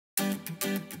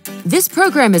This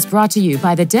program is brought to you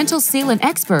by the Dental Sealant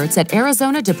Experts at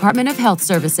Arizona Department of Health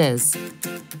Services.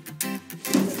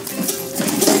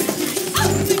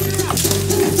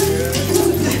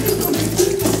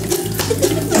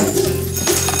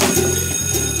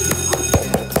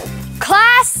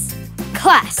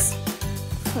 Class.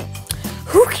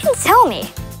 Who can tell me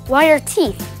why our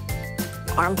teeth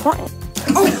are important?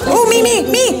 Oh,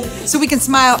 me! So we can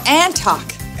smile and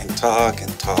talk. And talk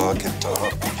and talk and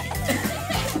talk.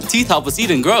 Teeth help us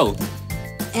eat and grow.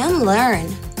 And learn.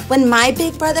 When my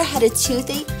big brother had a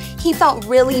toothache, he felt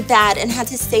really bad and had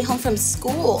to stay home from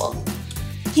school.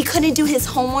 He couldn't do his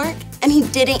homework, and he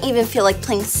didn't even feel like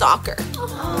playing soccer.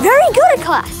 Very good,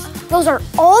 class. Those are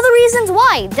all the reasons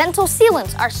why dental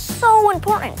sealants are so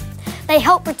important. They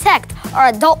help protect our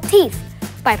adult teeth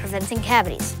by preventing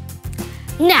cavities.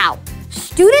 Now,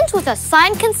 students with a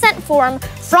signed consent form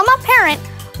from a parent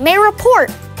may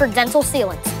report for dental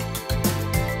sealants.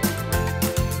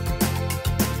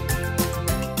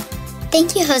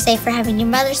 Thank you, Jose, for having your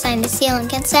mother sign the sealant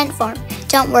consent form.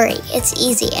 Don't worry, it's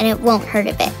easy and it won't hurt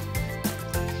a bit.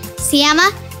 See,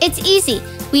 Emma? It's easy.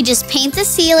 We just paint the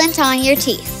sealant on your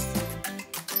teeth.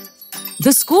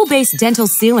 The school-based dental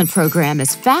sealant program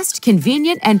is fast,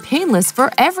 convenient, and painless for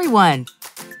everyone.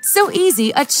 So easy,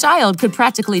 a child could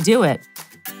practically do it.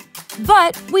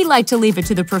 But we like to leave it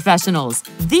to the professionals,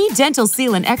 the Dental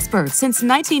Sealant Experts since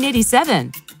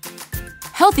 1987.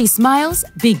 Healthy smiles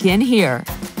begin here.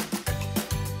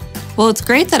 Well, it's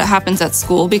great that it happens at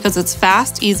school because it's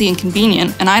fast, easy, and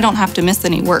convenient, and I don't have to miss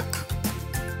any work.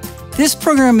 This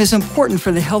program is important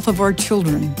for the health of our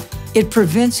children. It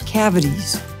prevents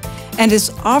cavities, and is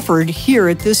offered here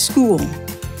at this school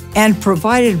and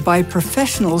provided by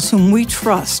professionals whom we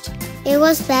trust. It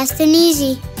was fast and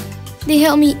easy. They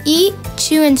helped me eat,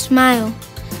 chew, and smile.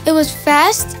 It was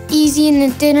fast, easy, and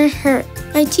it didn't hurt.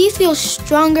 My teeth feel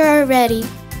stronger already.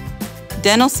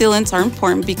 Dental sealants are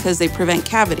important because they prevent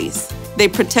cavities. They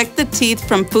protect the teeth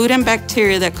from food and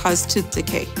bacteria that cause tooth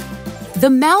decay. The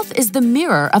mouth is the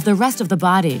mirror of the rest of the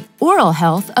body. Oral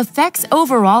health affects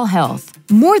overall health.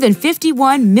 More than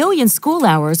 51 million school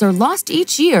hours are lost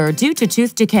each year due to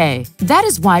tooth decay. That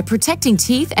is why protecting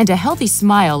teeth and a healthy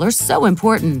smile are so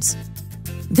important.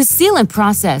 The sealant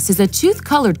process is a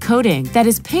tooth-colored coating that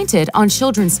is painted on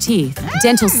children's teeth.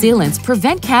 Dental sealants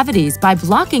prevent cavities by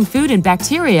blocking food and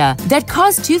bacteria that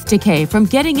cause tooth decay from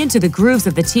getting into the grooves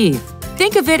of the teeth.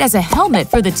 Think of it as a helmet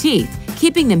for the teeth,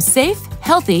 keeping them safe,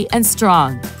 healthy, and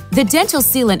strong. The Dental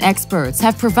Sealant Experts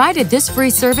have provided this free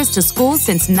service to schools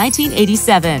since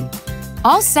 1987.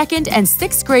 All 2nd and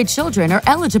 6th grade children are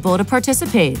eligible to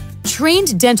participate.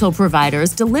 Trained dental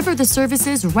providers deliver the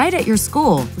services right at your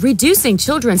school, reducing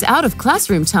children's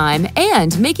out-of-classroom time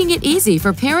and making it easy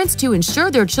for parents to ensure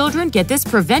their children get this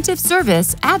preventive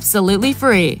service absolutely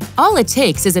free. All it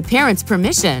takes is a parent's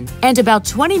permission, and about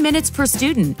 20 minutes per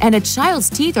student, and a child's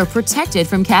teeth are protected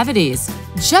from cavities.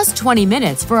 Just 20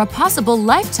 minutes for a possible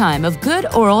lifetime of good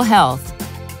oral health.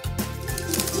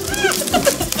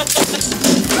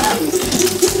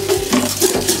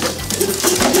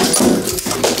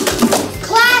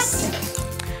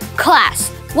 Class,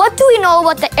 what do we know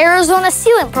about the Arizona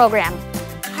Sealant Program?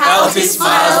 Healthy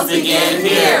smiles begin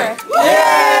here.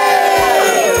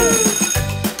 Yay!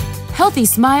 Healthy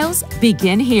smiles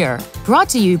begin here. Brought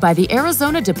to you by the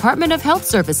Arizona Department of Health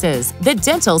Services, the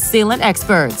Dental Sealant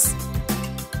Experts.